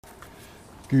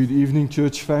Good evening,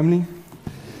 church family.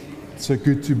 It's so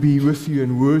good to be with you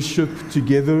and worship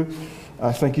together.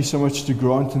 Thank you so much to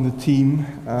Grant and the team.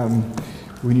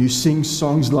 When you sing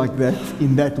songs like that,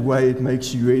 in that way, it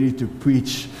makes you ready to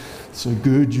preach. So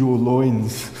gird your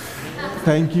loins.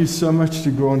 Thank you so much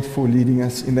to Grant for leading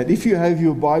us in that. If you have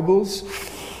your Bibles,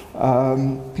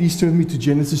 please turn me to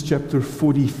Genesis chapter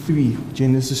 43.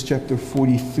 Genesis chapter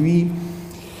 43.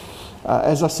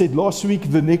 As I said last week,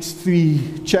 the next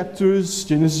three chapters,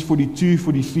 Genesis 42,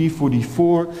 43,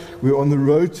 44, we're on the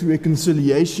road to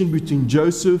reconciliation between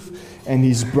Joseph and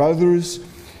his brothers.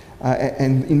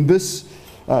 And in this,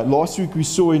 last week we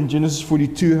saw in Genesis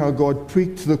 42 how God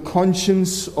pricked the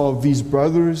conscience of these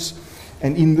brothers.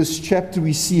 And in this chapter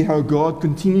we see how God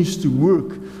continues to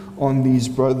work on these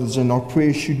brothers. And our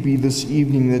prayer should be this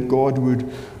evening that God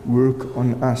would work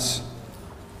on us.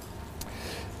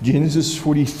 Genesis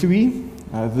 43,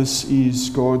 this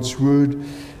is God's word.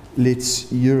 Let's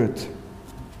hear it.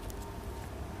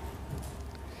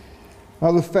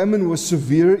 Now the famine was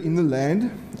severe in the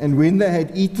land, and when they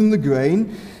had eaten the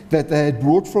grain that they had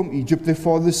brought from Egypt, their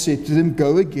father said to them,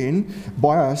 "Go again,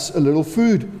 buy us a little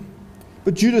food."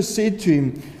 But Judah said to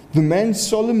him, "The man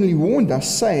solemnly warned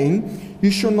us, saying,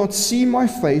 'You shall not see my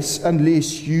face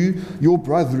unless your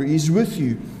brother is with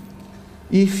you.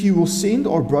 If you will send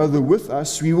our brother with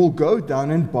us, we will go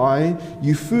down and buy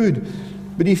you food.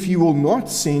 But if you will not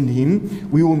send him,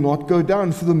 we will not go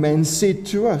down. For the man said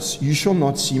to us, you shall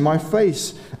not see my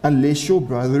face unless your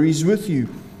brother is with you.'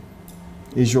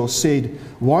 Israel said,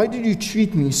 'Why did you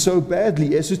treat me so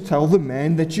badly as to tell the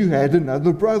man that you had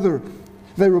another brother?'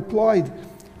 They replied,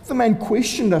 'The man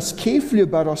questioned us carefully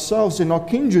about ourselves and our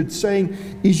kindred, saying,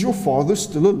 Is your father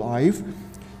still alive?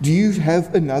 Do you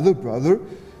have another brother?'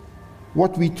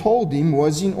 What we told him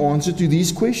was in answer to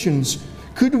these questions.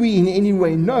 Could we in any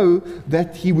way know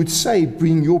that he would say,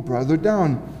 'Bring your brother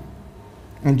down'?"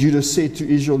 And Judah said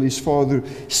to Israel his father,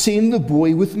 "Send the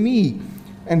boy with me,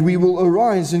 and we will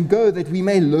arise and go, that we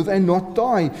may live and not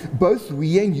die, both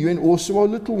we and you and also our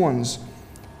little ones.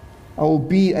 I will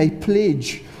be a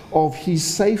pledge of his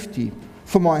safety.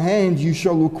 From my hand you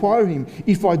shall require him.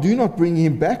 If I do not bring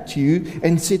him back to you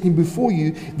and set him before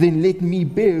you, then let me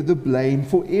bear the blame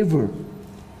forever."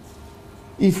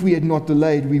 If we had not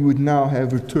delayed, we would now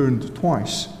have returned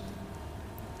twice.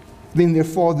 Then their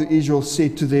father Israel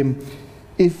said to them,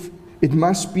 "If it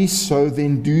must be so,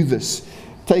 then do this.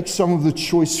 Take some of the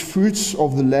choice fruits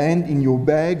of the land in your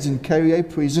bags and carry a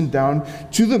present down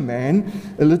to the man,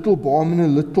 a little balm and a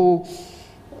little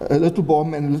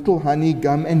honey,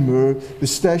 gum and myrrh,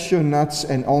 pistachio nuts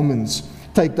and almonds.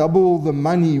 Take double the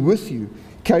money with you.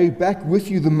 Carry back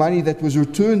with you the money that was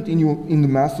returned in the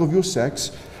mouth of your sacks.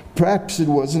 Perhaps it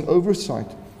was an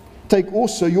oversight. Take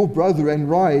also your brother and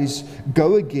rise,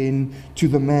 go again to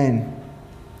the man.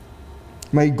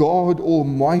 May God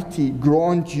Almighty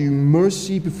grant you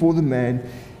mercy before the man,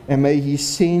 and may he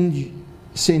send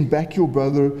back your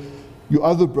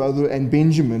other brother and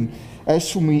Benjamin.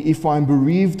 As for me, if I am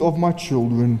bereaved of my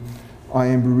children, I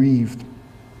am bereaved."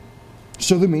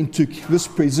 So the men took this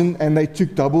present, and they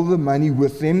took double the money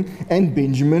with them and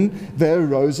Benjamin. They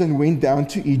arose and went down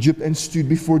to Egypt and stood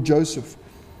before Joseph.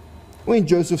 When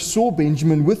Joseph saw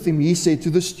Benjamin with him, he said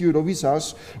to the steward of his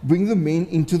house, "Bring the men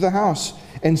into the house,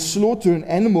 and slaughter an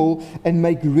animal, and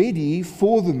make ready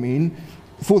for the men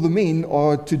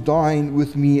are to dine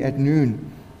with me at noon."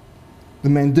 The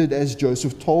man did as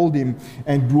Joseph told him,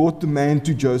 and brought the man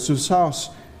to Joseph's house.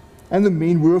 And the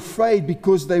men were afraid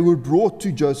because they were brought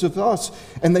to Joseph's house.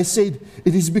 And they said,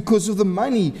 "It is because of the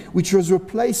money which was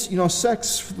replaced in our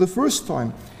sacks the first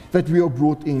time that we are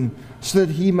brought in, so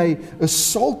that he may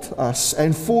assault us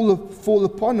and fall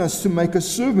upon us to make us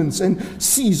servants and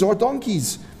seize our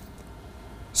donkeys."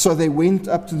 So they went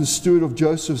up to the steward of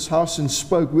Joseph's house and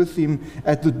spoke with him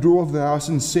at the door of the house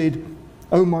and said,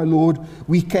 "O my lord,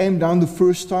 we came down the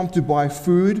first time to buy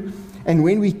food, and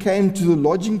when we came to the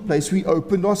lodging place, we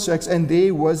opened our sacks, and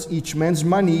there was each man's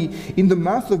money in the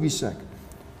mouth of his sack,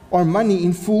 our money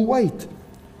in full weight.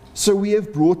 So we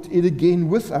have brought it again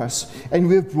with us, and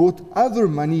we have brought other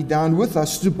money down with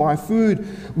us to buy food.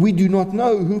 We do not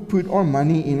know who put our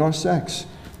money in our sacks."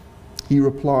 He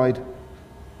replied,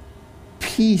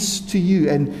 "Peace to you,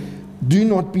 and do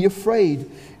not be afraid.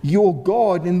 Your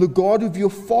God and the God of your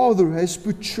father has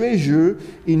put treasure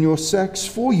in your sacks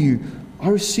for you. I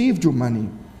received your money."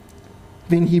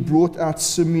 Then he brought out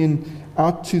Simeon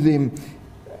out to them,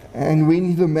 And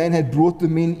when the man had brought the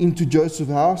men into Joseph's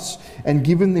house and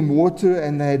given them water,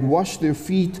 and they had washed their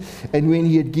feet, and when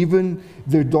he had given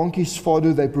their donkeys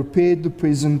fodder, they prepared the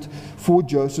present for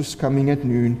Joseph's coming at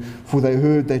noon, for they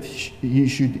heard that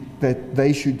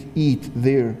they should eat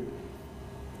there.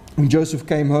 When Joseph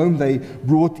came home, they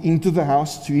brought into the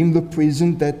house to him the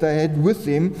present that they had with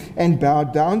them, and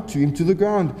bowed down to him to the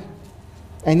ground.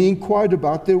 And he inquired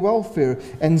about their welfare,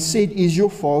 and said, "Is your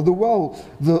father well,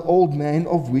 the old man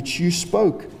of which you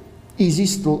spoke? Is he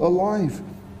still alive?"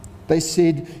 They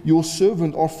said, "Your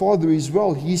servant, our father, is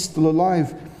well, he is still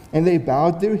alive." And they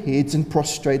bowed their heads and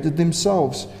prostrated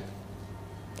themselves.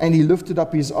 And he lifted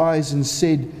up his eyes and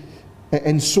said,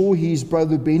 and saw his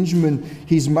brother Benjamin,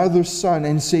 his mother's son,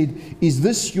 and said, "Is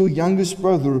this your youngest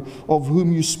brother, of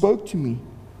whom you spoke to me?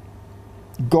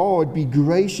 God be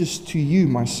gracious to you,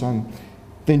 my son."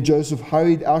 Then Joseph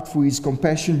hurried out, for his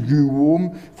compassion grew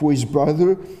warm for his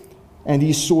brother, and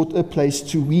he sought a place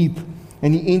to weep.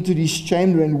 And he entered his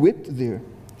chamber and wept there.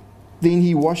 Then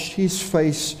he washed his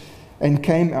face and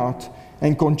came out,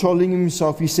 and controlling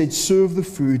himself, he said, "Serve the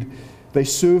food." They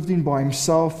served him by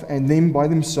himself, and them by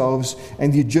themselves,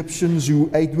 and the Egyptians who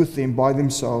ate with them by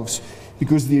themselves,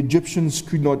 because the Egyptians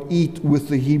could not eat with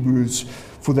the Hebrews,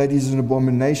 for that is an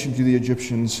abomination to the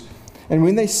Egyptians. And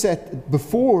when they sat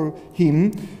before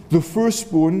him, the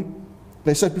firstborn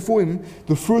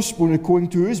according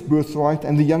to his birthright,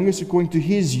 and the youngest according to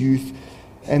his youth.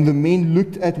 And the men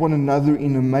looked at one another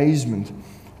in amazement.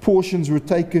 Portions were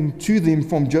taken to them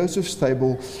from Joseph's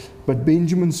table, but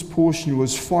Benjamin's portion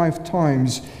was 5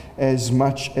 times as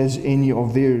much as any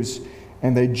of theirs.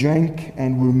 And they drank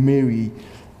and were merry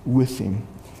with him.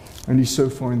 Only so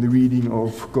far in the reading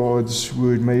of God's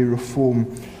word. May He reform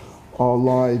our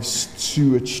lives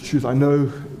to its truth. I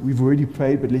know we've already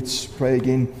prayed, but let's pray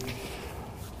again.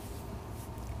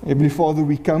 Heavenly Father,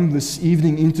 we come this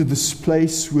evening into this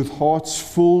place with hearts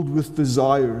filled with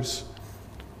desires.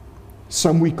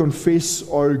 Some we confess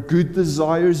are good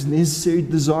desires, necessary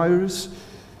desires,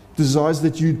 desires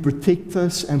that You'd protect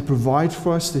us and provide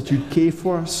for us, that You'd care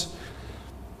for us,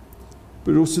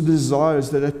 but also desires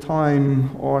that at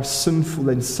times are sinful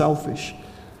and selfish.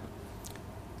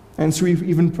 And so we've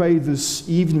even prayed this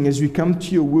evening as we come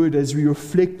to Your word, as we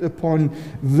reflect upon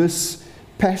this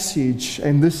passage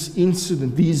and this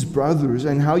incident, these brothers,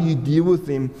 and how You deal with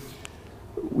them.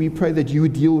 We pray that You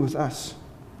would deal with us,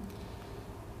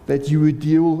 that You would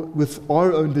deal with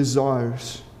our own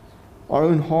desires, our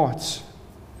own hearts,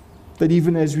 that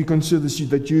even as we consider this,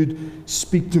 that You'd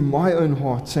speak to my own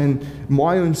heart and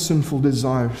my own sinful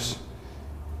desires,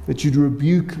 that You'd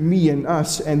rebuke me and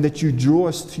us, and that You draw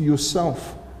us to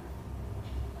Yourself.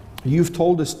 You've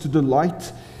told us to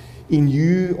delight in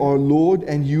You, our Lord,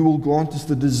 and You will grant us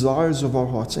the desires of our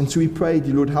hearts. And so we pray,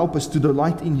 dear Lord, help us to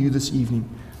delight in You this evening,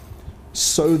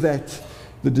 so that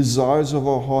the desires of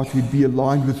our heart would be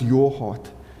aligned with Your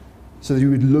heart, so that we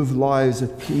would live lives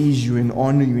that please You and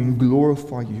honor You and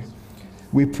glorify You.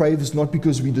 We pray this not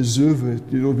because we deserve it,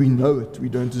 dear Lord, we know it, we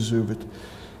don't deserve it,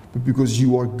 but because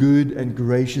You are good and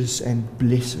gracious and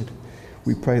blessed.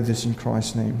 We pray this in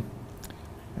Christ's name.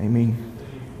 Amen.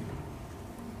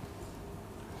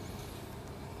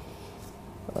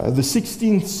 The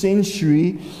 16th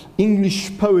century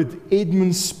English poet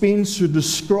Edmund Spenser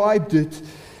described it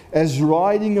as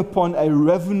riding upon a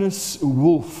ravenous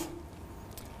wolf.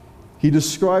 He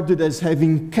described it as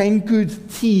having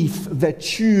cankered teeth that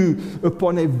chew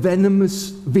upon a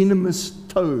venomous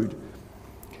toad.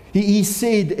 He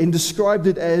said and described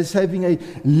it as having a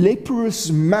leprous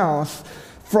mouth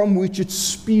from which it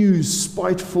spews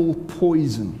spiteful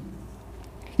poison.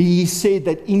 He said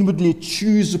that inwardly it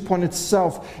chews upon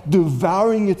itself,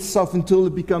 devouring itself until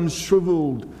it becomes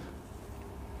shriveled.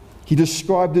 He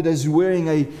described it as wearing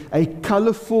a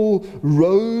colorful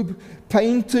robe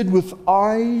painted with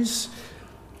eyes,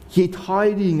 yet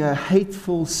hiding a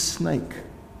hateful snake.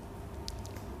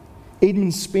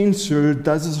 Edmund Spenser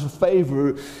does us a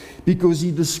favor because he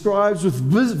describes with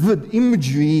vivid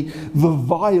imagery the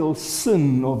vile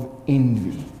sin of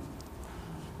envy.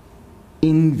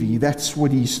 Envy, that's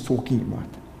what he's talking about.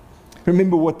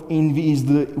 Remember what envy is.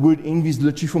 The word envy is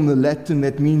literally from the Latin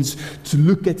that means to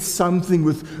look at something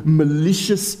with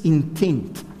malicious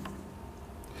intent.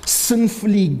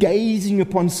 Sinfully gazing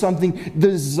upon something,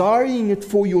 desiring it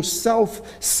for yourself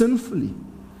sinfully.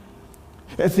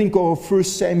 I think of 1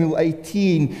 Samuel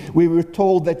 18, where we're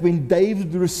told that when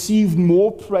David received more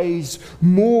praise,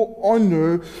 more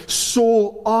honor,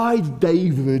 Saul eyed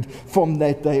David from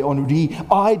that day onward. He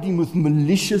eyed him with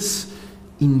malicious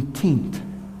intent.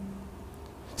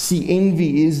 See,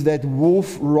 envy is that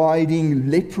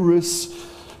wolf-riding, leprous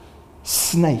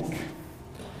snake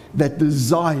that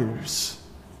desires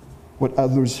what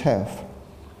others have.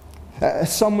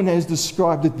 Someone has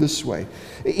described it this way.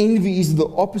 Envy is the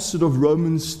opposite of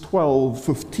Romans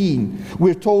 12:15.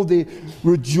 We're told there,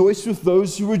 rejoice with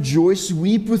those who rejoice,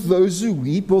 weep with those who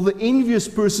weep. Well, the envious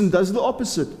person does the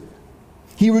opposite.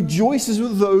 He rejoices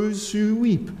with those who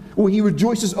weep, or he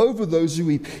rejoices over those who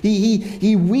weep.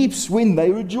 He weeps when they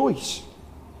rejoice.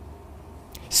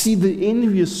 See, the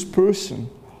envious person,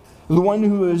 the one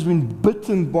who has been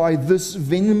bitten by this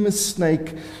venomous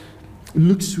snake,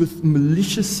 looks with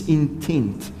malicious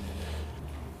intent.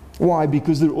 Why?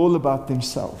 Because they're all about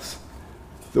themselves.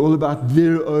 They're all about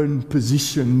their own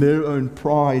position, their own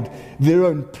pride, their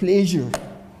own pleasure.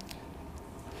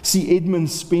 See,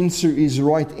 Edmund Spencer is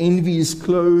right. Envy is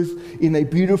clothed in a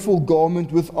beautiful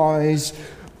garment with eyes,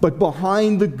 but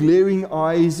behind the glaring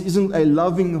eyes isn't a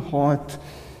loving heart,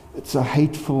 it's a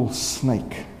hateful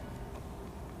snake.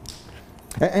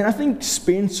 And I think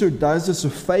Spencer does us a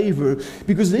favor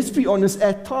because, let's be honest,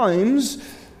 at times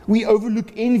we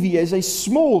overlook envy as a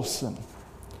small sin.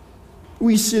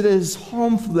 We see it as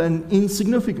harmful and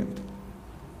insignificant.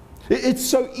 It's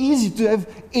so easy to have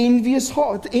envious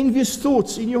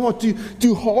thoughts in your heart,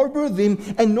 to harbor them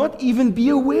and not even be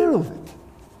aware of it.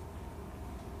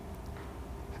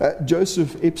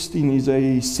 Joseph Epstein is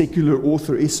a secular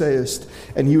author, essayist,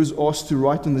 and he was asked to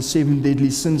write on the 7 deadly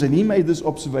sins, and he made this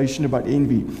observation about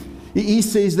envy. He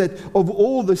says that of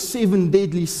all the 7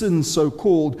 deadly sins,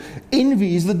 so-called,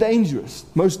 envy is the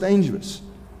most dangerous.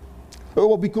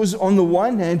 Well, because on the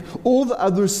one hand, all the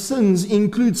other sins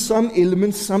include some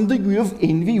element, some degree of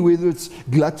envy, whether it's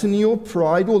gluttony or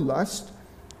pride or lust.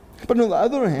 But on the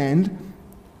other hand,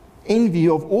 envy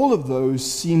of all of those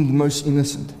seemed most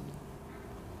innocent.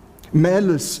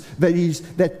 Malice,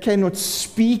 that cannot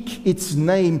speak its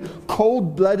name,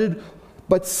 cold-blooded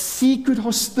but secret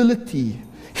hostility,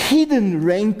 hidden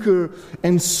rancor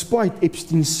and spite,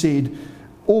 Epstein said,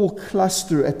 all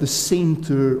cluster at the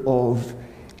center of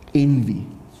envy.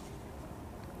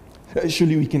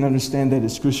 Surely we can understand that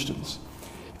as Christians.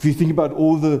 If you think about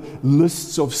all the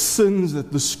lists of sins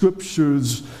that the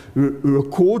scriptures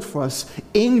record for us,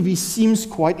 envy seems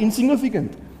quite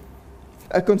insignificant.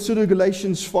 Consider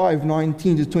Galatians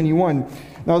 5:19-21.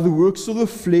 Now the works of the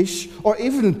flesh are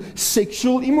evident: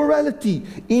 sexual immorality,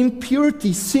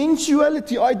 impurity,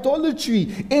 sensuality,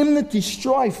 idolatry, enmity,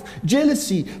 strife,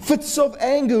 jealousy, fits of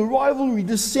anger, rivalry,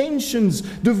 dissensions,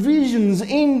 divisions,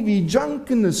 envy,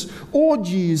 drunkenness,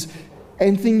 orgies,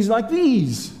 and things like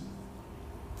these.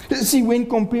 See, when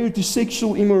compared to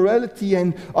sexual immorality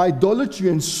and idolatry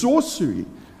and sorcery,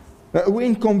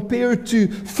 when compared to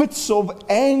fits of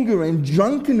anger and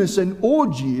drunkenness and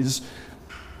orgies,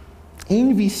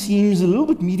 envy seems a little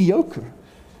bit mediocre.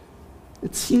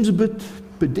 It seems a bit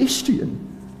pedestrian.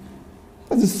 It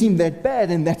doesn't seem that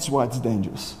bad, and that's why it's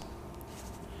dangerous.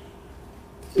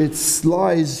 It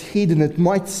lies hidden. It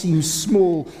might seem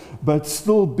small, but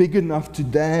still big enough to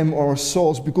damn our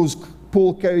souls, because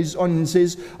Paul carries on and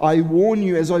says, I warn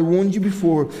you, as I warned you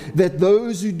before, that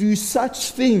those who do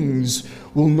such things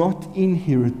will not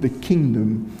inherit the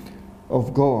kingdom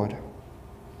of God.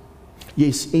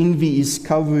 Yes, envy is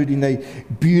covered in a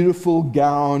beautiful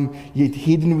gown, yet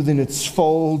hidden within its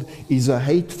fold is a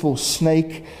hateful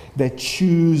snake that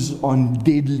chews on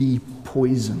deadly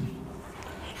poison.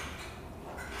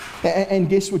 And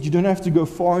guess what? You don't have to go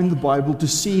far in the Bible to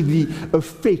see the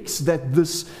effects that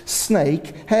this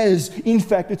snake has. In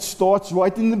fact, it starts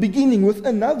right in the beginning with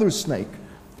another snake.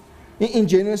 In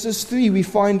Genesis 3, we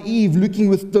find Eve looking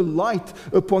with delight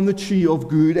upon the tree of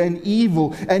good and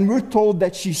evil. And we're told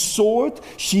that she saw it,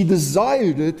 she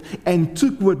desired it, and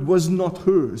took what was not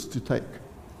hers to take.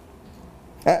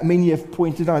 Many have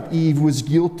pointed out Eve was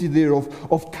guilty there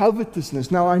of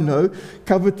covetousness. Now I know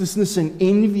covetousness and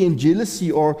envy and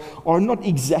jealousy are not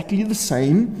exactly the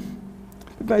same.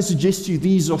 But I suggest to you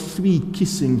these are 3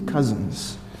 kissing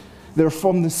cousins. They're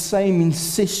from the same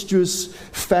incestuous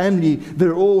family.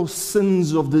 They're all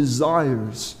sins of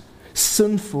desires,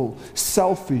 sinful,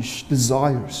 selfish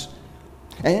desires.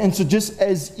 And so just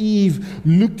as Eve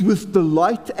looked with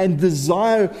delight and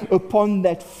desire upon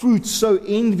that fruit, so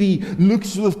envy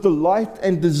looks with delight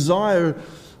and desire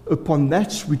upon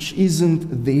that which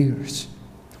isn't theirs,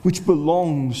 which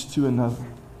belongs to another.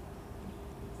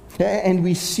 And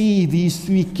we see these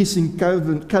 3 kissing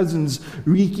cousins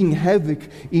wreaking havoc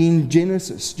in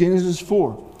Genesis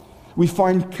 4. We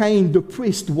find Cain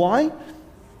depressed. Why?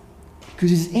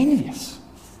 Because he's envious.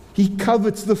 He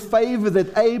covets the favor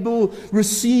that Abel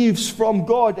receives from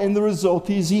God, and the result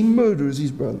is he murders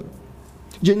his brother.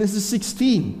 Genesis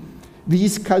 16.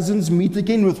 These cousins meet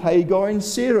again with Hagar and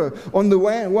Sarah. On the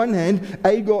one hand,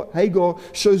 Hagar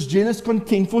shows jealous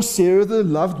contempt for Sarah, the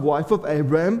loved wife of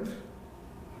Abraham.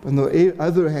 On the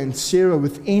other hand, Sarah,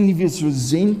 with envious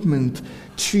resentment,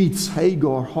 treats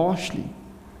Hagar harshly.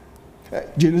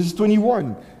 Genesis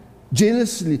 21.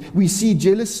 We see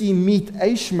jealousy meet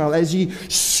Ishmael as he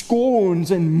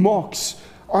scorns and mocks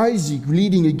Isaac,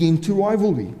 leading again to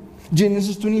rivalry.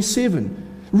 Genesis 27.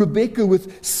 Rebekah,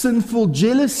 with sinful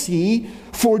jealousy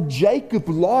for Jacob,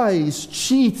 lies,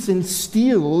 cheats, and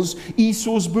steals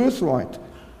Esau's birthright.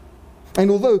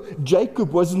 And although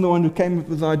Jacob wasn't the one who came up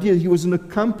with the idea, he was an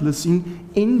accomplice in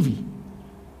envy.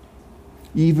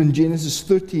 Even Genesis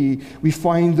 30, we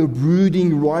find the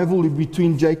brooding rivalry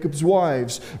between Jacob's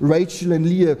wives. Rachel and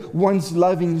Leah, once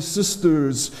loving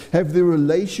sisters, have their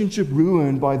relationship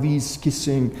ruined by these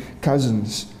kissing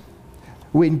cousins.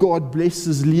 When God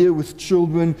blesses Leah with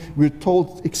children, we're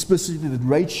told explicitly that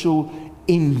Rachel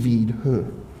envied her,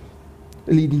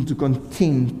 leading to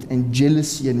contempt and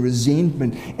jealousy and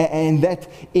resentment. And that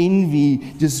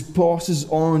envy just passes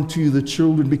on to the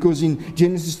children, because in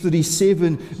Genesis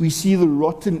 37, we see the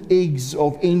rotten eggs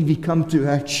of envy come to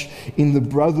hatch in the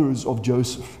brothers of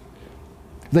Joseph.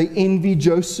 They envy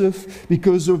Joseph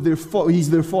because of he's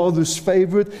their father's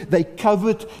favorite. They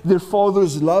covet their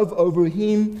father's love over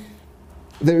him.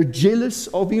 They're jealous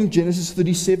of him. Genesis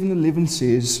 37:11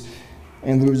 says,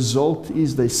 and the result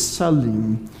is they sell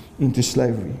him into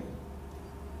slavery.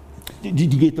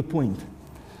 Did you get the point?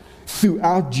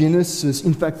 Throughout Genesis,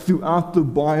 in fact, throughout the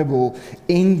Bible,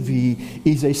 envy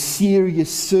is a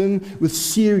serious sin with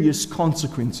serious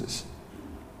consequences.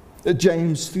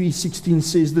 James 3:16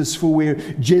 says this, for where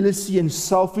jealousy and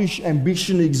selfish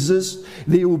ambition exist,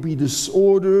 there will be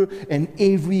disorder and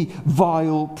every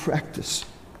vile practice.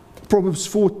 Proverbs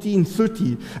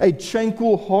 14:30, a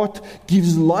tranquil heart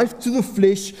gives life to the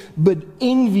flesh, but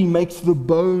envy makes the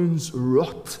bones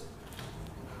rot.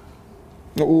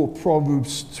 Or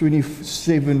Proverbs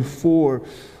 27:4,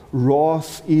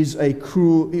 wrath is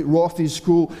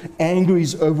cruel, anger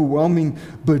is overwhelming,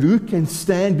 but who can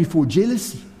stand before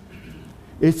jealousy?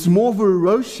 It's more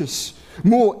ferocious,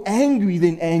 more angry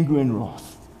than anger and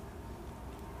wrath.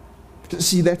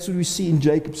 See, that's what we see in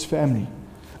Jacob's family.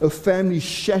 A family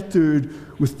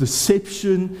shattered with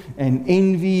deception and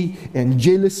envy and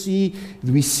jealousy.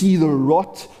 We see the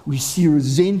rot, we see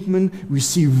resentment, we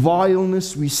see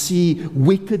vileness, we see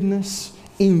wickedness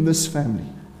in this family.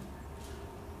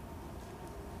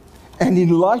 And in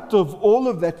light of all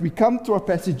of that, we come to our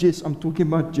passage. Yes, I'm talking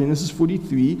about Genesis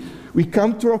 43. We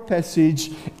come to our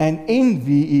passage, and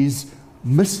envy is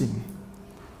missing.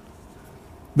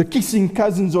 The kissing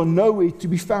cousins are nowhere to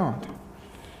be found.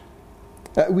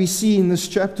 We see in this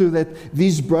chapter that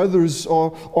these brothers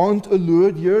aren't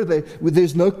allured here.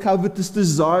 There's no covetous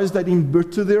desires that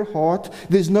embitter their heart.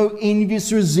 There's no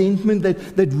envious resentment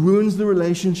that ruins the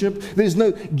relationship. There's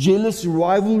no jealous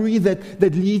rivalry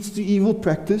that leads to evil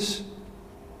practice.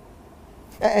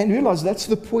 And realize that's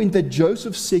the point that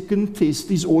Joseph's second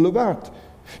test is all about.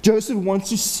 Joseph wants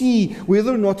to see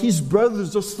whether or not his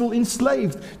brothers are still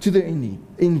enslaved to their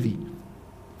envy.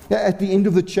 At the end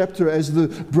of the chapter, as the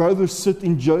brothers sit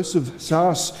in Joseph's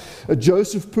house,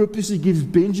 Joseph purposely gives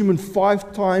Benjamin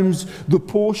 5 times the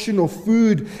portion of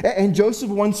food, and Joseph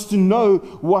wants to know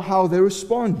how they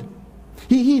respond.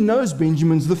 He knows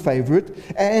Benjamin's the favorite,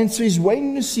 and so he's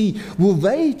waiting to see, will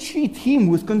they treat him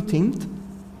with contempt?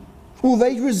 Will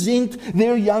they resent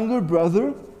their younger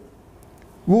brother?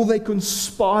 Will they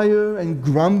conspire and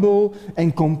grumble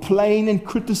and complain and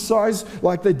criticize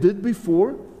like they did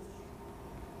before?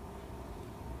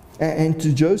 And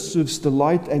to Joseph's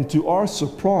delight and to our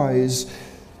surprise,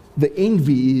 the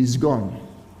envy is gone.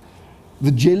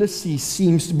 The jealousy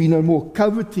seems to be no more.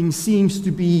 Coveting seems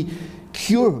to be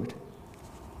cured.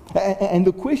 And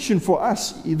the question for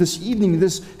us this evening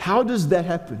is, how does that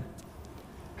happen?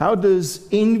 How do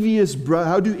envious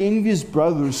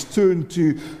brothers turn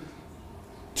to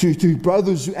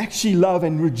brothers who actually love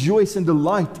and rejoice and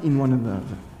delight in one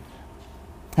another?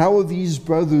 How are these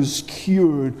brothers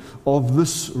cured of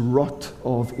this rot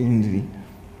of envy?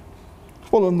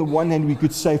 Well, on the one hand, we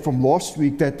could say from last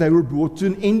week that they were brought to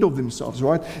an end of themselves,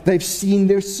 right? They've seen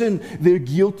their sin. Their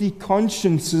guilty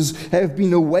consciences have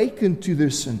been awakened to their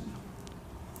sin.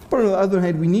 But on the other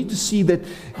hand, we need to see that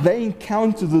they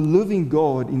encounter the living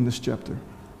God in this chapter.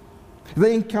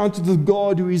 They encounter the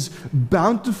God who is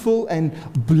bountiful and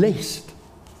blessed.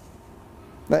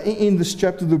 Now, in this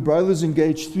chapter, the brothers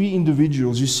engage 3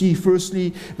 individuals. You see,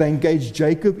 firstly, they engage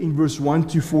Jacob in verse 1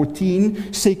 to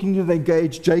 14. Secondly, they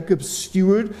engage Jacob's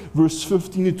steward, verse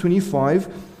 15 to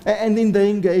 25. And then they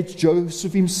engage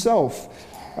Joseph himself,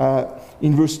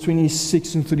 in verse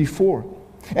 26 and 34.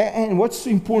 And what's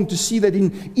important to see that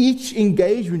in each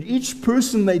engagement, each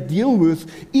person they deal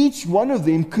with, each one of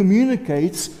them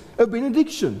communicates a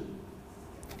benediction.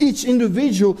 Each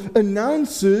individual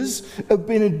announces a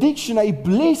benediction, a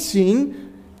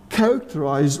blessing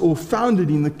characterized or founded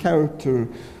in the character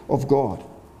of God.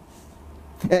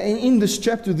 And in this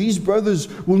chapter, these brothers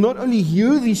will not only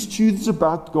hear these truths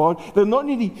about God, they'll not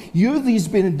only hear these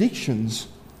benedictions,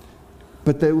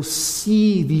 but they will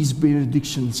see these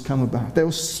benedictions come about. They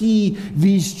will see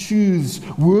these truths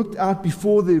worked out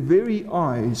before their very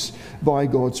eyes by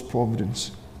God's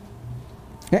providence.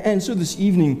 And so this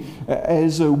evening,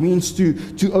 as a means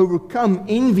to overcome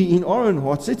envy in our own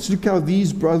hearts, let's look how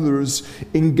these brothers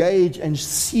engage and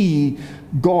see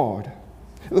God.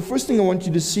 The first thing I want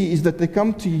you to see is that they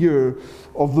come to hear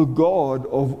of the God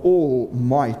of all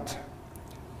might.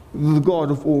 The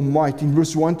God of all might. In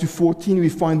verse 1 to 14, we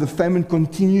find the famine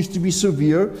continues to be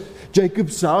severe.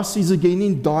 Jacob's house is again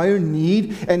in dire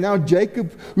need. And now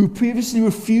Jacob, who previously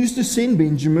refused to send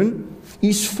Benjamin,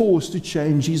 is forced to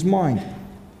change his mind.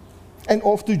 And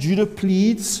after Judah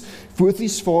pleads with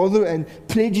his father and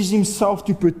pledges himself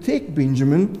to protect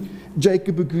Benjamin,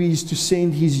 Jacob agrees to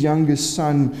send his youngest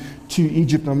son to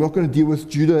Egypt. Now, I'm not going to deal with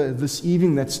Judah this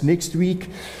evening, that's next week.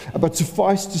 But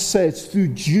suffice to say, it's through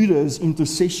Judah's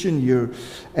intercession here,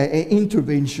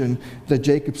 intervention, that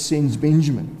Jacob sends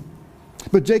Benjamin.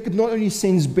 But Jacob not only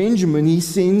sends Benjamin, he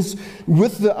sends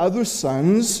with the other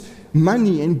sons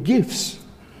money and gifts.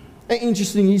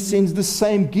 Interestingly, he sends the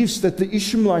same gifts that the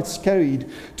Ishmaelites carried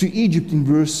to Egypt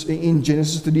in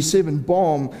Genesis 37,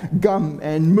 balm, gum,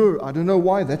 and myrrh. I don't know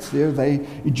why that's there.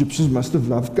 Egyptians must have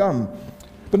loved gum.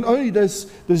 But not only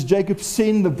does Jacob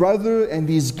send the brother and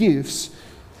his gifts,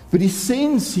 but he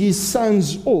sends his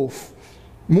sons off,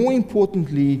 more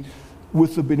importantly,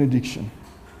 with a benediction.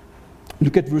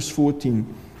 Look at verse 14.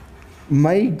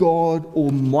 May God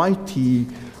Almighty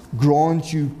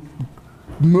grant you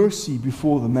mercy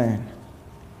before the man.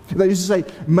 They used to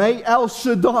say, may El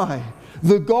Shaddai,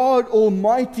 the God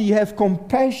Almighty, have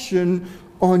compassion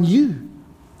on you.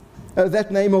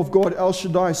 That name of God, El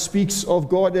Shaddai, speaks of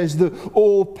God as the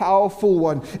all-powerful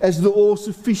one, as the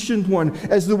all-sufficient one,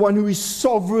 as the one who is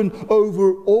sovereign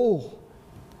over all.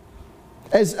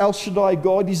 As El Shaddai,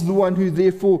 God is the one who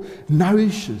therefore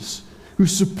nourishes, who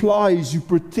supplies, who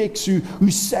protects,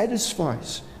 who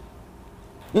satisfies.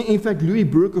 In fact, Louis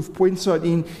Berkhoff points out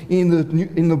in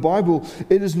the Bible,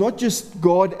 it is not just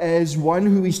God as one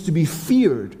who is to be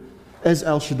feared as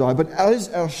El Shaddai, but as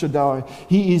El Shaddai,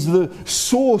 He is the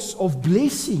source of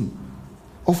blessing,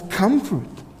 of comfort.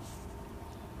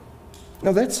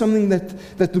 Now that's something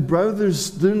that the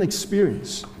brothers didn't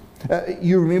experience.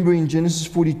 You remember in Genesis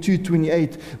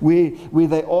 42:28, where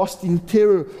they asked in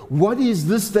terror, what is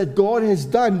this that God has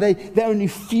done? They only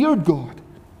feared God.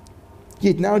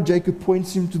 Yet now Jacob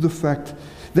points him to the fact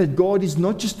that God is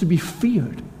not just to be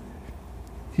feared,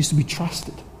 He's to be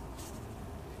trusted.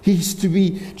 He's to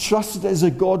be trusted as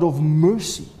a God of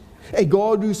mercy, a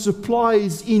God who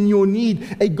supplies in your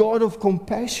need, a God of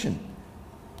compassion.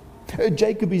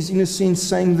 Jacob is in a sense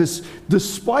saying this: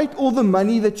 despite all the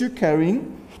money that you're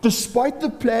carrying, despite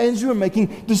the plans you're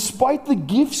making, despite the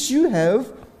gifts you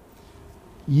have,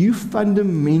 you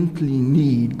fundamentally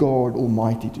need God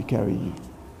Almighty to carry you.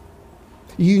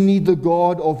 You need the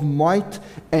God of might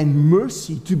and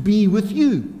mercy to be with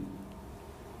you.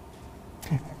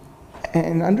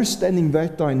 And understanding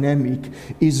that dynamic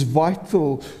is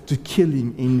vital to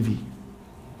killing envy.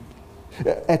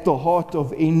 At the heart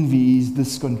of envy is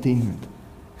discontentment.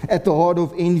 At the heart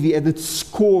of envy, at its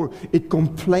core, it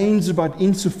complains about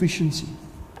insufficiency.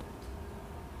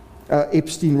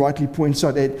 Epstein rightly points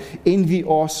out that envy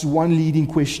asks one leading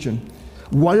question: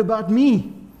 what about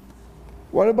me?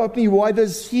 What about me? Why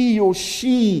does he or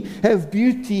she have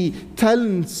beauty,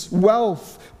 talents,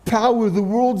 wealth, power, the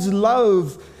world's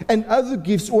love, and other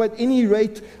gifts, or at any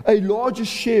rate, a larger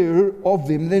share of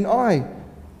them than I?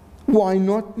 Why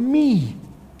not me?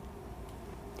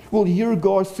 Well, here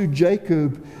God, through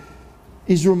Jacob,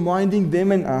 is reminding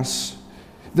them and us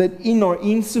that in our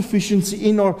insufficiency,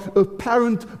 in our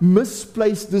apparent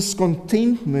misplaced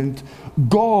discontentment,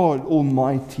 God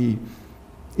Almighty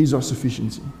is our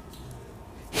sufficiency.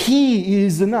 He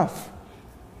is enough.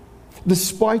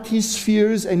 Despite his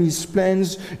fears and his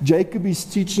plans, Jacob is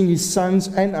teaching his sons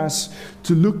and us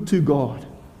to look to God,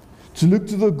 to look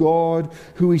to the God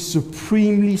who is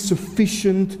supremely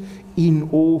sufficient in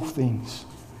all things.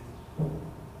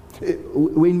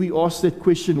 When we ask that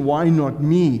question, why not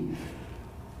me?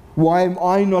 Why am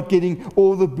I not getting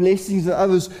all the blessings of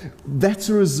others? That's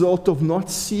a result of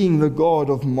not seeing the God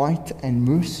of might and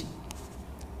mercy.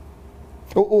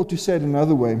 Or to say it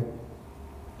another way,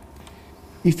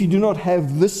 if you do not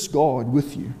have this God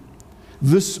with you,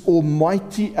 this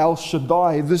Almighty El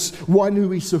Shaddai, this one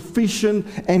who is sufficient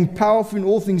and powerful in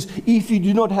all things, if you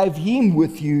do not have Him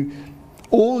with you,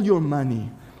 all your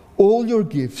money, all your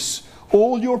gifts,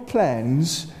 all your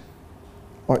plans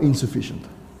are insufficient.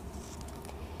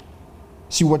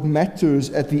 See, what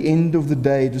matters at the end of the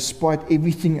day, despite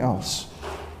everything else,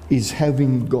 is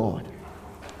having God.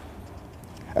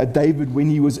 David, when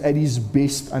he was at his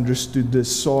best, understood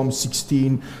this. Psalm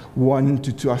 16,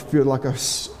 1-2. I feel like I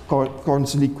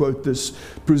constantly quote this.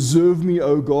 Preserve me,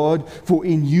 O God, for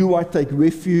in you I take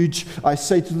refuge. I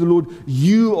say to the Lord,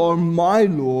 you are my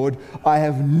Lord. I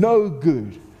have no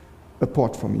good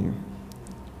apart from you.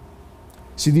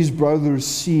 See, these brothers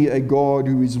see a God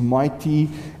who is mighty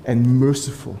and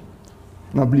merciful.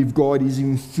 And I believe God is,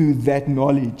 even through that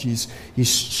knowledge,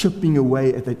 He's chipping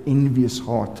away at that envious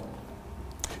heart.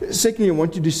 Secondly, I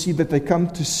want you to see that they come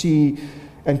to see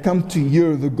and come to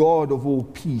hear the God of all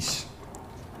peace.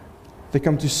 They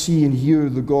come to see and hear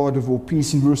the God of all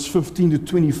peace. In verse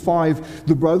 15-25,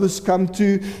 the brothers come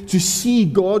to see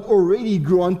God already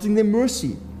granting them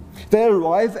mercy. They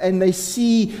arrive and they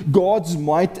see God's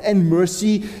might and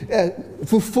mercy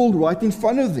fulfilled right in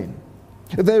front of them.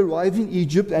 They arrive in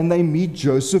Egypt and they meet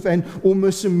Joseph, and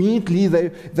almost immediately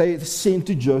they're sent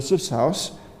to Joseph's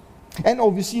house. And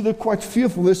obviously they're quite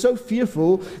fearful. They're so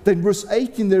fearful that in verse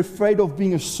 18 they're afraid of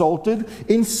being assaulted,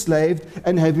 enslaved,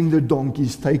 and having their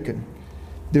donkeys taken.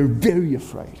 They're very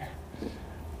afraid.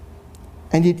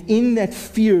 And yet in that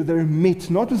fear they're met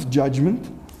not with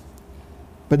judgment,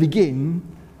 but again,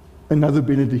 another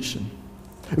benediction.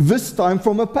 This time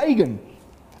from a pagan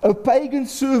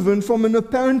servant from an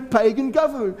apparent pagan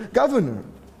governor.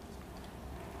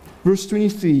 Verse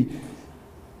 23,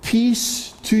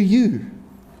 peace to you.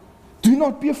 Do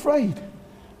not be afraid.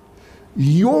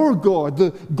 Your God, the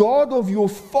God of your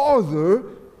father,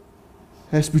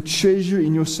 has put treasure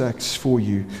in your sacks for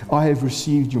you. I have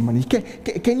received your money.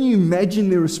 Can you imagine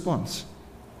their response?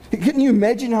 Can you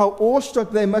imagine how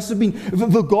awestruck they must have been?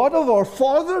 The God of our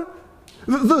father?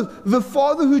 The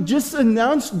Father who just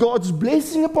announced God's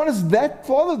blessing upon us? That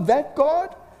Father, that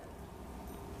God?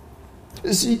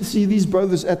 See, these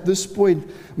brothers at this point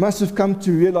must have come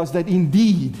to realize that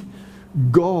indeed,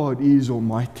 God is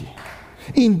almighty.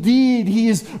 Indeed, He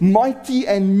is mighty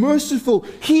and merciful.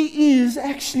 He is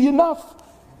actually enough.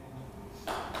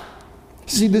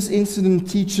 See, this incident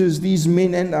teaches these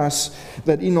men and us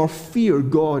that in our fear,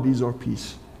 God is our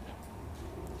peace.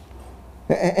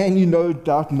 And you no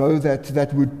doubt know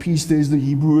that word peace, there's the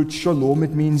Hebrew word shalom.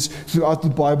 It means throughout the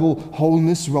Bible,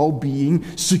 wholeness, well-being,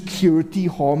 security,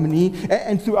 harmony.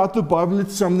 And throughout the Bible,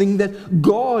 it's something that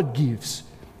God gives.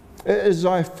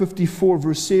 Isaiah 54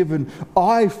 verse 7,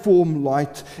 I form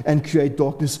light and create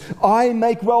darkness. I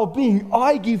make well-being.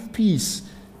 I give peace.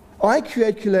 I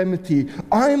create calamity.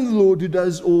 I am the Lord who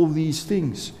does all these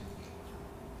things.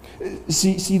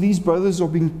 See, these brothers are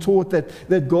being taught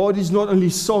that God is not only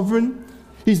sovereign,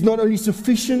 He's not only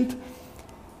sufficient,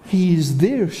 He is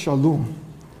their shalom.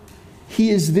 He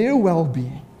is their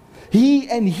well-being. He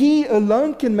and He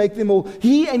alone can make them all.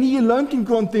 He and He alone can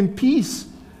grant them peace.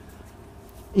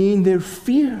 In their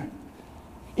fear,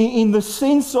 in the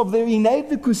sense of their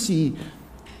inadequacy,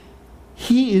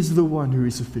 He is the one who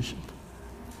is sufficient.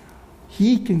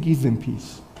 He can give them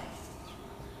peace.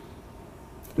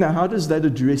 Now, how does that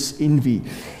address envy?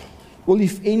 Well,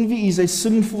 if envy is a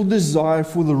sinful desire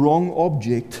for the wrong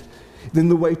object, then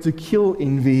the way to kill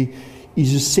envy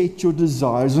is to set your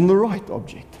desires on the right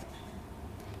object.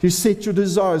 You set your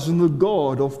desires on the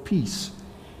God of peace,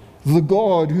 the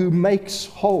God who makes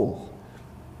whole.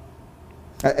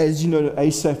 As you know,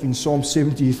 Asaph in Psalm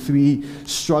 73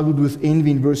 struggled with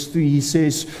envy. In verse 3, he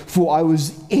says, for I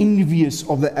was envious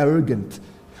of the arrogant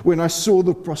when I saw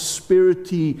the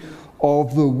prosperity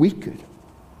of the wicked.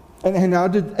 And how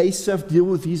did Asaph deal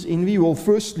with his envy? Well,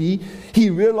 firstly,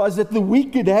 he realized that the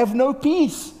wicked have no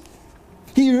peace.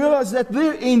 He realized that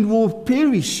their end will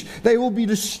perish. They will be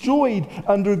destroyed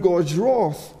under God's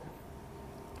wrath.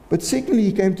 But secondly,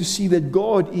 he came to see that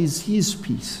God is his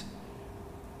peace.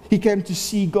 He came to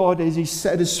see God as a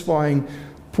satisfying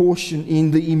portion. In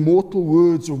the immortal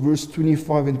words of verse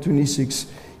 25 and 26,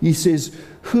 he says,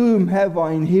 whom have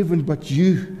I in heaven but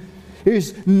you? There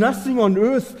is nothing on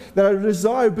earth that I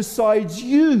desire besides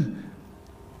you.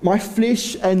 My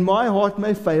flesh and my heart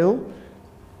may fail,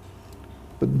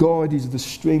 but God is the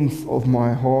strength of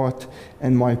my heart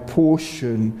and my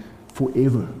portion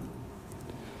forever.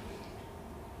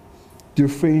 Dear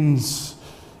friends,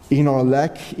 in our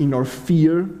lack, in our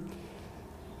fear,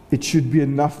 it should be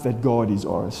enough that God is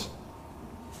ours.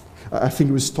 I think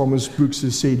it was Thomas Brooks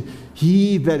who said,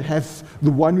 "He that hath,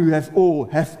 the one who hath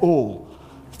all,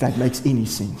 if that makes any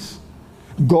sense.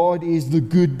 God is the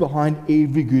good behind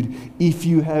every good. If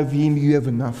you have Him, you have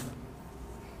enough.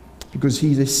 Because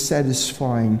He's a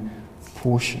satisfying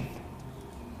portion.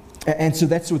 And so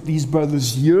that's what these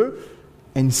brothers hear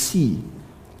and see.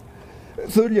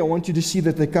 Thirdly, I want you to see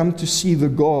that they come to see the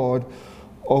God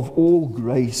of all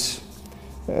grace.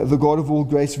 The God of all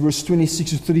grace. Verse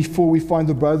 26 to 34, we find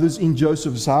the brothers in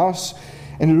Joseph's house,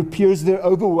 and it appears they're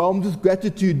overwhelmed with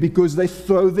gratitude because they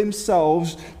throw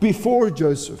themselves before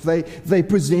Joseph. They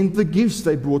present the gifts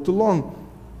they brought along.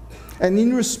 And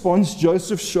in response,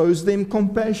 Joseph shows them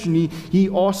compassion. He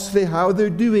asks them how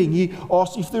they're doing. He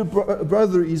asks if their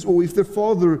brother is, or if their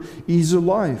father is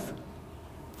alive.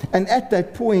 And at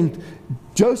that point,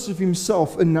 Joseph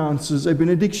himself announces a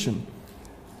benediction.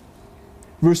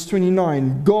 Verse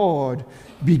 29, God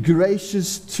be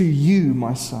gracious to you,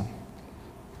 my son.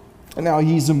 And now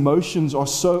his emotions are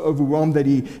so overwhelmed that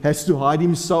he has to hide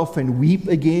himself and weep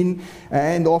again.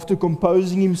 And after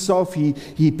composing himself,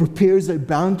 he prepares a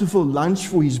bountiful lunch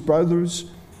for his brothers.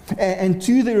 And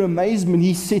to their amazement,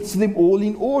 he sets them all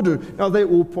in order. Now, they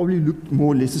all probably look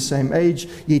more or less the same age,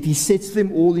 yet he sets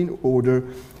them all in order,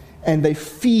 and they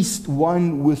feast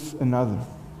one with another.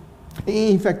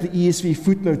 In fact, the ESV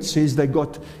footnote says they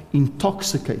got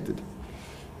intoxicated.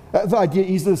 The idea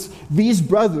is this: these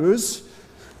brothers,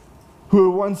 who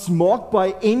were once marked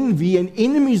by envy and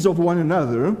enemies of one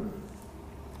another,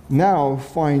 now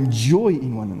find joy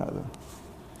in one another.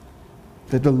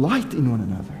 They delight in one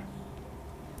another.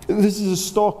 This is a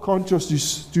stark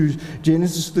contrast to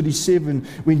Genesis 37.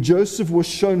 When Joseph was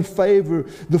shown favor,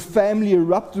 the family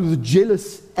erupted with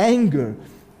jealous anger.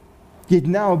 Yet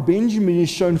now Benjamin is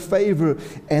shown favor,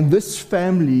 and this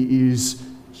family is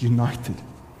united.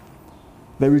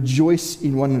 They rejoice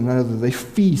in one another. They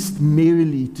feast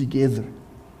merrily together.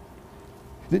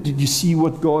 Did you see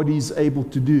what God is able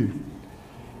to do?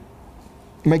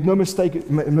 Make no mistake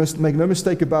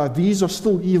about it, these are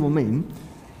still evil men.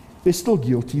 They're still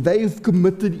guilty. They have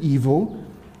committed evil,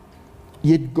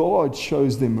 yet God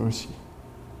shows them mercy.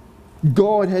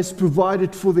 God has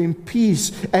provided for them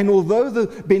peace. And although the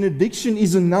benediction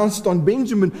is announced on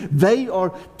Benjamin, they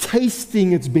are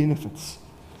tasting its benefits.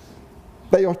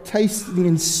 They are tasting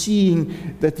and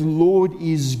seeing that the Lord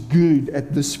is good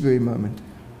at this very moment.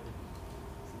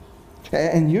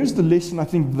 And here's the lesson I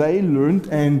think they learned,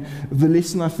 and the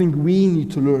lesson I think we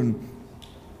need to learn.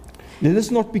 Let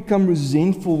us not become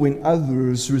resentful when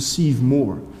others receive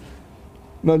more.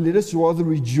 No, let us rather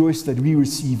rejoice that we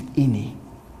receive any.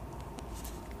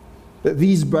 That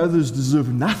these brothers deserve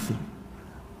nothing.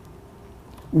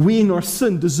 We in our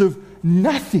sin deserve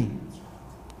nothing.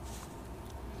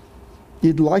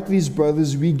 Yet like these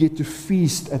brothers, we get to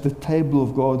feast at the table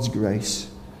of God's grace.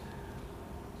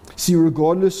 See,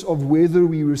 regardless of whether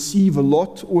we receive a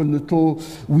lot or little,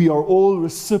 we are all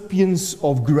recipients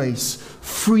of grace.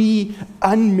 Free,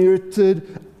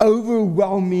 unmerited,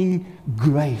 overwhelming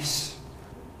grace.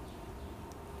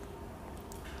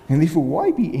 And therefore,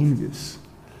 why be envious?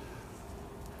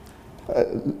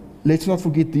 Let's not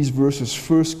forget these verses.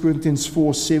 1 Corinthians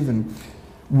 4:7.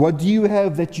 What do you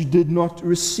have that you did not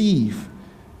receive?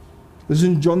 This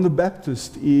is John the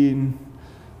Baptist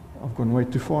I've gone way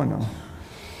too far now.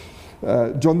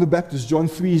 John the Baptist, John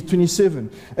 3:27.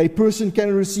 A person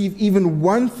cannot receive even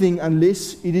one thing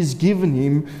unless it is given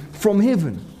him from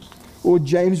heaven. Or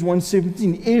James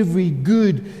 1:17. Every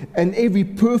good and every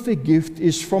perfect gift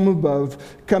is from above,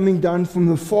 coming down from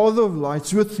the Father of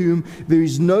lights, with whom there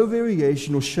is no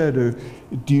variation or shadow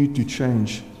due to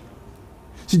change.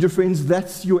 See, dear friends,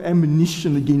 that's your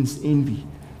ammunition against envy.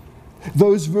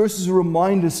 Those verses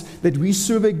remind us that we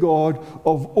serve a God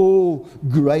of all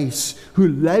grace, who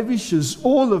lavishes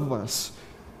all of us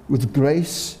with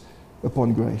grace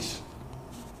upon grace.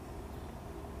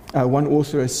 One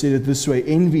author has said it this way: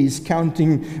 envy is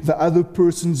counting the other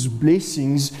person's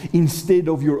blessings instead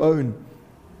of your own.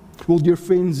 Well, dear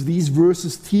friends, these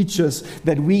verses teach us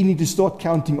that we need to start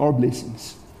counting our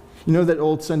blessings. You know that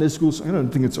old Sunday school song? I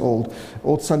don't think it's old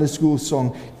Sunday school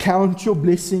song. Count your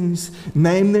blessings,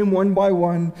 name them one by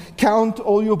one. Count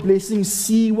all your blessings,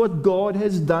 see what God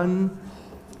has done.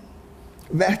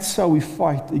 That's how we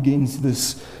fight against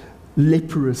this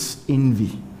leprous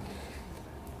envy.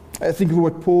 I think of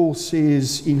what Paul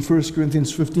says in 1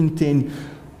 Corinthians 15:10,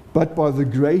 but by the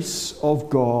grace of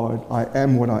God, I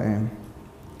am what I am.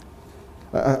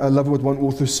 I love what one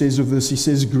author says of this. He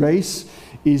says, grace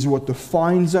is what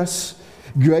defines us.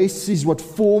 Grace is what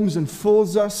forms and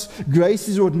fills us. Grace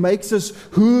is what makes us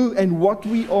who and what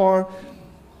we are.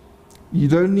 You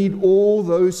don't need all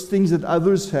those things that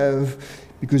others have,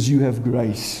 because you have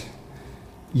grace.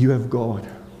 You have God.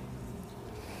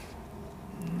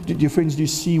 Dear friends, do you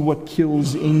see what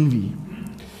kills envy?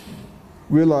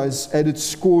 Realize at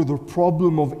its core, the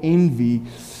problem of envy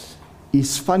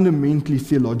is fundamentally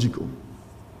theological.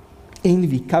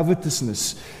 Envy,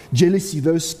 covetousness, jealousy,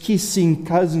 those kissing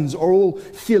cousins are all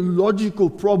theological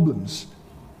problems.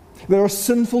 There are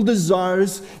sinful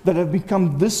desires that have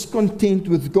become discontent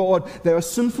with God. There are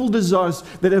sinful desires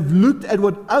that have looked at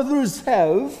what others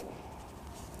have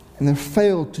and have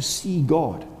failed to see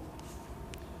God.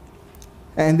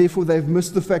 And therefore they've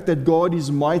missed the fact that God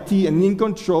is mighty and in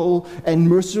control and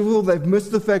merciful. They've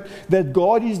missed the fact that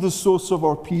God is the source of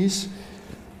our peace.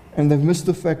 And they've missed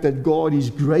the fact that God is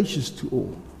gracious to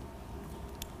all.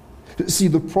 See,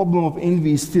 the problem of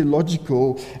envy is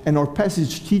theological, and our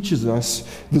passage teaches us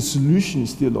the solution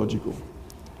is theological.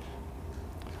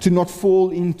 To not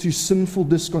fall into sinful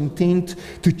discontent,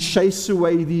 to chase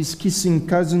away these kissing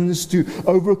cousins, to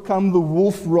overcome the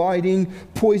wolf-riding,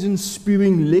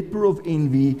 poison-spewing leper of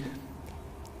envy,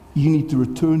 you need to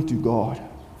return to God.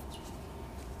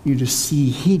 You just see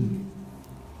Him.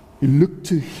 You look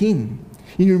to Him.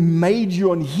 You made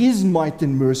you on His might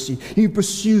and mercy. You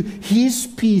pursue His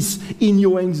peace in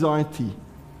your anxiety.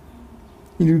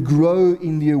 You grow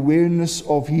in the awareness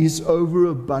of His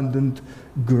overabundant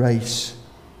grace.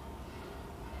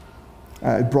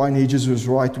 Brian Hedges was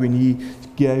right when he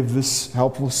gave this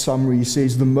helpful summary. He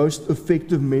says, the most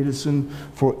effective medicine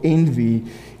for envy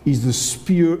is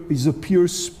the pure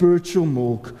spiritual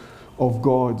milk of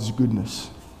God's goodness.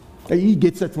 And he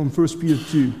gets that from 1 Peter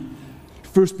 2.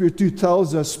 1 Peter 2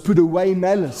 tells us, put away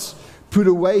malice, put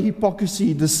away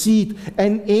hypocrisy, deceit,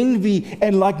 and envy,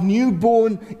 and like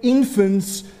newborn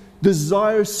infants,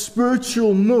 desire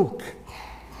spiritual milk,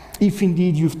 if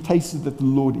indeed you've tasted that the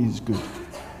Lord is good.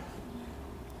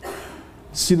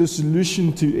 See, the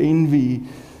solution to envy,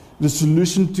 the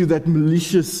solution to that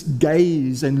malicious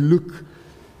gaze and look,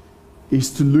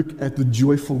 is to look at the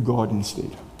joyful God instead.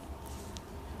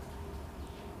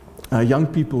 Young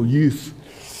people, youth,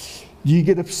 do you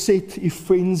get upset if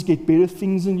friends get better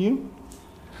things than you?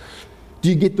 Do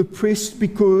you get depressed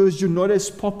because you're not as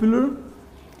popular?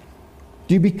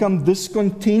 Do you become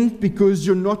discontent because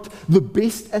you're not the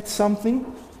best at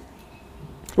something?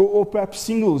 Or perhaps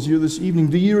singles here this evening,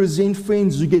 do you resent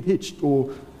friends who get hitched or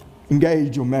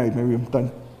engaged or married? Maybe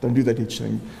don't do that hitch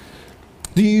thing.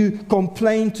 Do you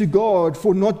complain to God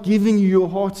for not giving you your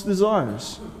heart's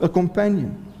desires, a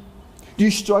companion? Do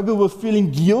you struggle with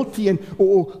feeling guilty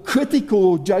or critical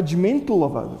or judgmental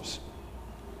of others?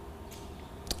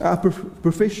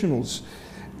 Professionals,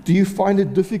 do you find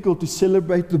it difficult to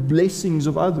celebrate the blessings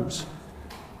of others?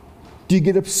 Do you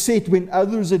get upset when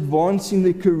others advance in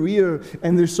their career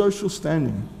and their social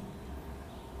standing?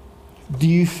 Do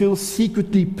you feel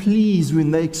secretly pleased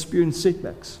when they experience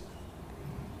setbacks?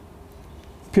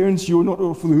 Parents, you're not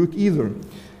off the hook either.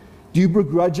 Do you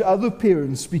begrudge other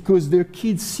parents because their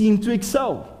kids seem to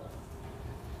excel?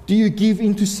 Do you give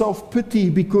into self-pity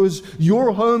because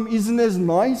your home isn't as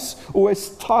nice or as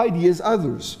tidy as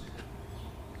others?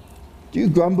 Do you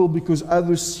grumble because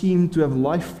others seem to have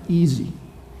life easy?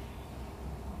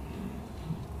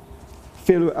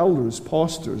 Fellow elders,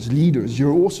 pastors, leaders,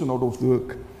 you're also not off the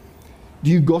hook. Do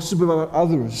you gossip about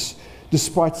others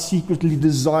despite secretly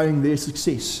desiring their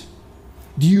success?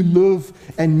 Do you live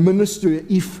and minister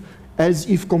as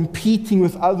if competing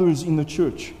with others in the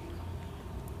church?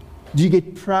 Do you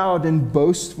get proud and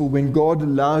boastful when God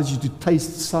allows you to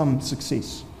taste some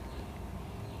success?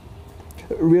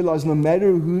 Realize no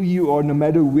matter who you are, no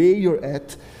matter where you're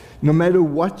at, no matter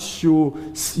what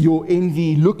your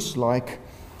envy looks like,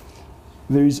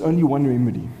 there is only one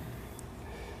remedy,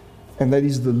 and that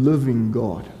is the living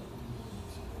God.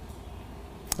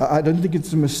 I don't think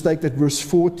it's a mistake that verse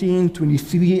 14,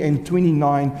 23, and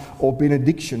 29 are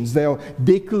benedictions. They are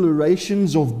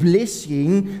declarations of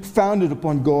blessing founded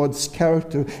upon God's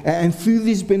character. And through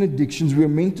these benedictions, we are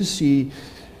meant to see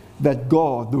that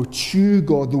God, the true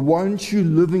God, the one true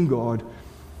living God,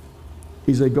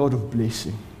 is a God of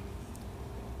blessing.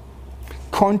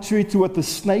 Contrary to what the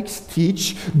snakes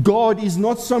teach, God is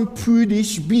not some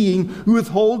prudish being who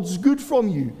withholds good from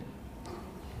you.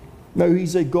 No,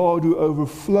 He's a God who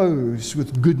overflows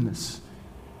with goodness,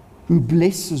 who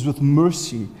blesses with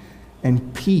mercy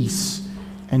and peace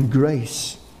and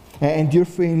grace. And dear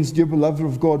friends, dear beloved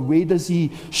of God, where does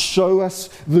He show us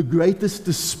the greatest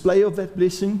display of that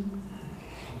blessing?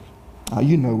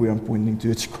 You know where I'm pointing to.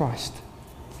 It's Christ.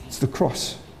 It's the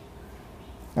cross.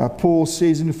 Paul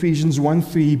says in Ephesians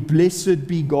 1:3, blessed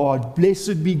be God,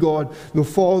 the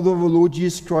Father of our Lord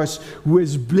Jesus Christ, who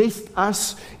has blessed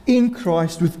us in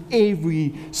Christ with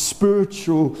every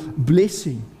spiritual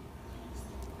blessing.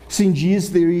 See, in Jesus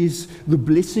there is the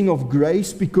blessing of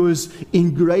grace, because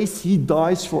in grace He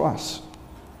dies for us.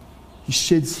 He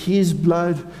sheds His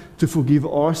blood to forgive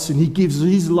our sin. He gives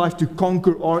His life to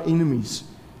conquer our enemies.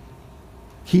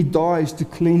 He dies to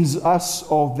cleanse us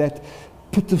of that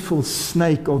pitiful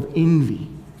snake of envy,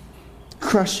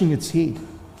 crushing its head.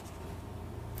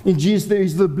 In Jesus there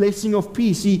is the blessing of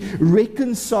peace. He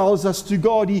reconciles us to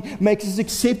God. He makes us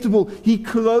acceptable. He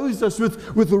clothes us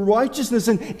with righteousness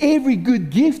and every good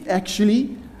gift,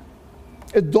 actually.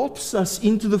 Adopts us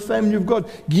into the family of God.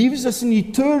 Gives us an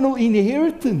eternal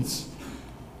inheritance.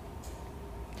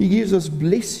 He gives us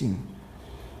blessing.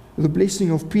 The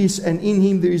blessing of peace, and in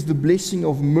Him there is the blessing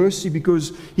of mercy,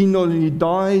 because He not only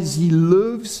dies, He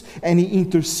lives and He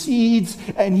intercedes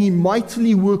and He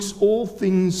mightily works all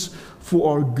things for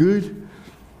our good,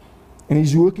 and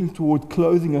He's working toward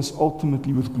clothing us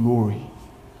ultimately with glory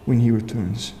when He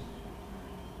returns.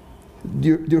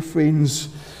 Dear friends,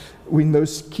 when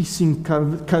those kissing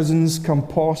cousins come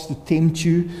past to tempt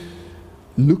you,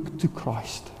 look to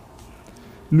Christ.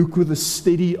 Look with a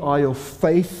steady eye of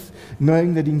faith,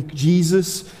 knowing that in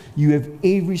Jesus you have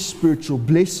every spiritual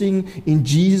blessing. In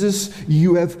Jesus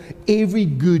you have every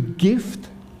good gift,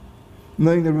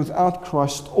 knowing that without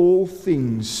Christ all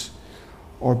things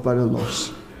are but a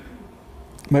loss.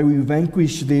 May we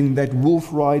vanquish then that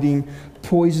wolf-riding,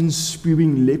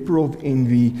 poison-spewing leper of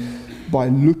envy by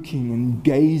looking and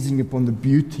gazing upon the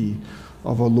beauty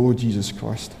of our Lord Jesus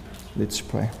Christ. Let's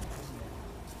pray.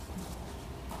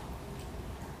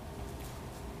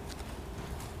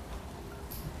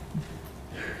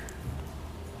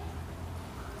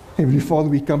 Heavenly Father,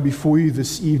 we come before You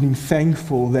this evening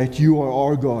thankful that You are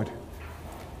our God,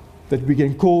 that we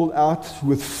can call out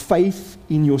with faith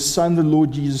in Your Son, the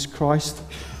Lord Jesus Christ,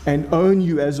 and own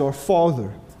You as our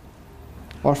Father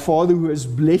who has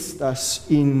blessed us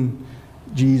in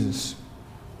Jesus.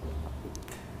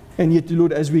 And yet,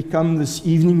 Lord, as we come this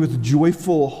evening with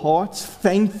joyful hearts,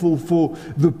 thankful for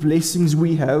the blessings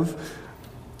we have,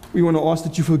 we want to ask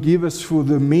that You forgive us for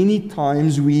the many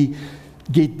times we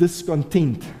get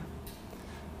discontent.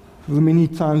 For the many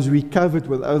times we covet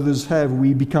what others have,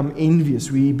 we become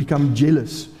envious, we become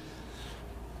jealous.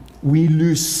 We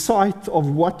lose sight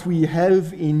of what we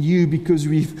have in You because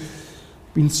we've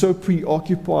been so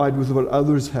preoccupied with what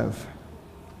others have.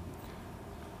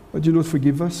 Would You, Lord,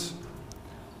 forgive us?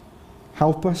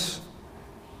 Help us.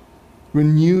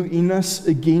 Renew in us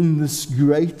again this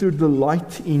greater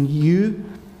delight in You,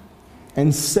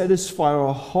 and satisfy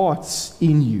our hearts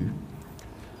in You.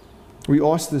 We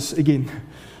ask this again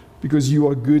because You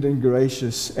are good and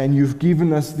gracious, and You've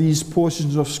given us these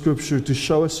portions of Scripture to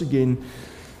show us again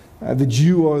that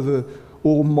You are the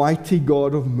Almighty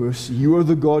God of mercy. You are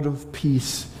the God of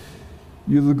peace.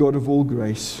 You're the God of all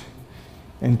grace.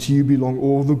 And to You belong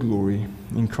all the glory.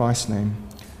 In Christ's name,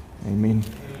 amen.